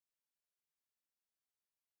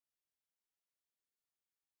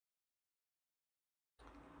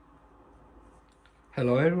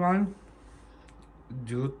Hello everyone.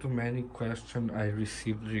 Due to many questions I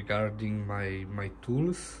received regarding my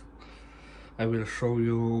tools, I will show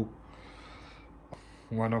you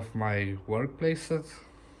one of my workplaces.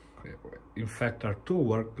 In fact, are two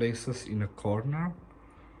workplaces in a corner.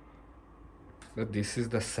 But this is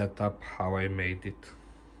the setup how I made it.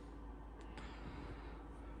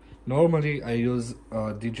 Normally I use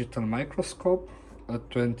a digital microscope, a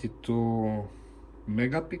 22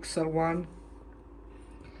 megapixel one.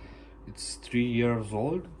 It's 3 years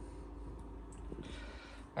old.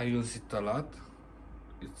 I use it a lot.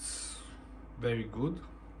 It's very good.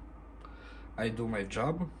 I do my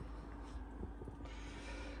job.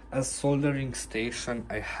 As soldering station,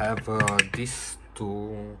 I have these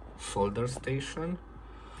two solder station.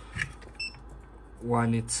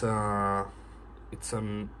 One it's a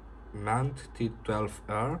manned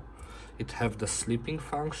T12R. It have the sleeping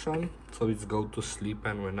function, so it's go to sleep,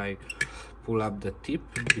 and when I pull up the tip,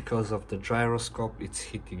 because of the gyroscope, it's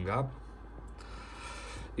heating up.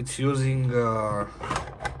 It's using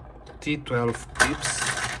T12 tips.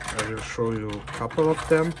 I will show you a couple of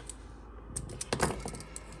them.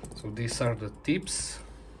 So these are the tips,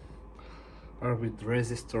 are with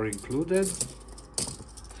resistor included.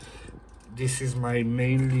 This is my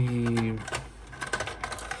mainly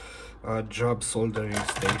job soldering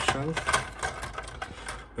station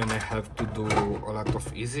when I have to do a lot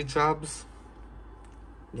of easy jobs.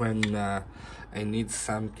 When I need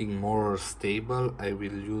something more stable, I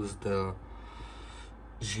will use the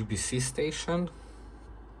GBC station.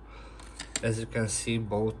 As you can see,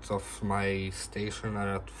 both of my station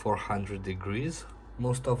are at 400 degrees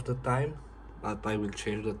most of the time, but I will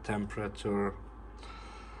change the temperature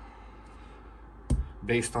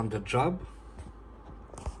based on the job.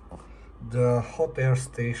 The hot air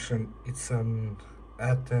station, it's an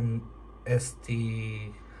Atten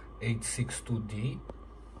ST862D,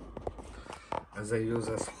 as I use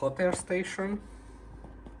as hot air station.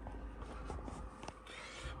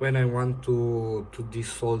 When I want to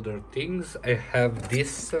desolder things, I have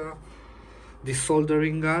this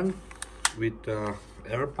desoldering gun with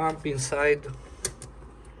air pump inside.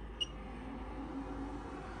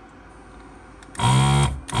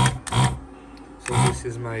 So this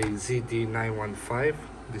is my ZD915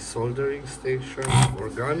 desoldering station or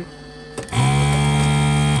gun.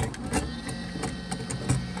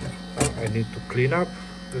 I need to clean up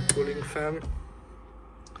the cooling fan.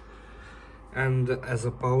 And as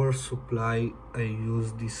a power supply, I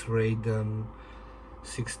use this Riden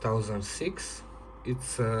 6006.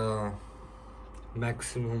 It's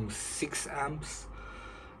maximum 6 amps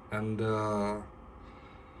and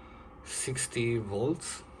 60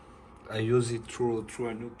 volts. I use it through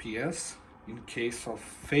an UPS in case of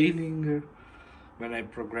failing. When I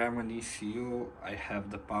program an ECU, I have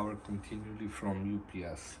the power continually from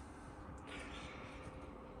UPS.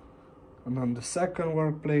 And on the second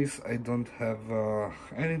workplace, I don't have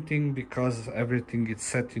anything, because everything is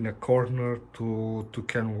set in a corner to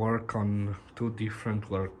can work on two different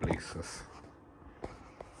workplaces.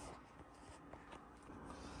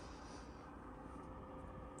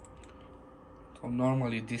 So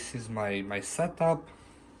normally this is my setup.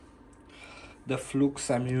 The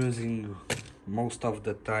flux I'm using most of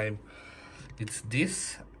the time, it's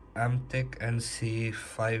this Amtech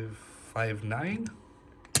NC559.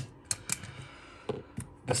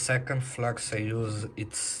 The second flux I use,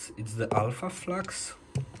 it's the alpha flux,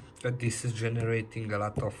 but this is generating a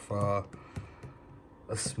lot of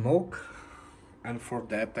smoke, and for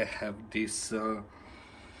that I have this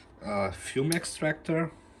fume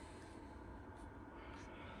extractor.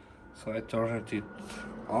 So I turned it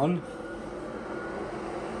on.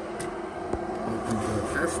 We'll do the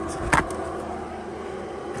test.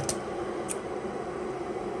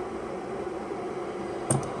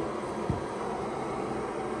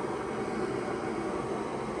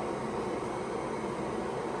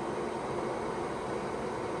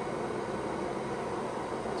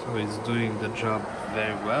 So it's doing the job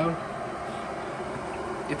very well.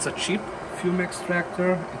 It's a cheap fume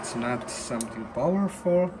extractor, it's not something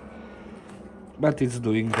powerful, but it's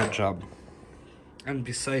doing the job. And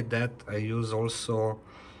beside that, I use also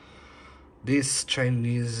this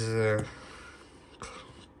Chinese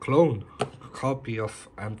clone copy of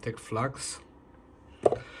Amtech Flux,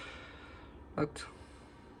 but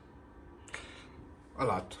a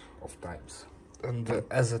lot of times. And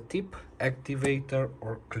as a tip activator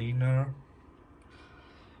or cleaner,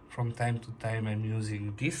 from time to time I'm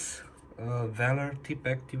using this Valor tip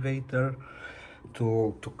activator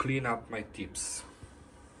to clean up my tips.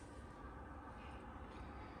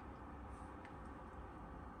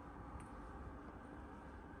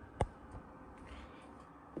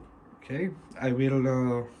 Okay, I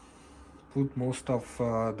will put most of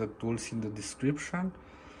the tools in the description,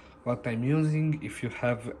 what I'm using. If you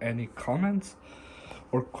have any comments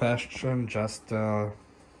or question, just let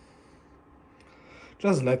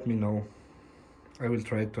me know. I will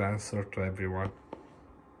try to answer to everyone.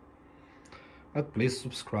 But please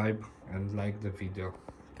subscribe and like the video.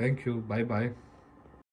 Thank you, bye bye.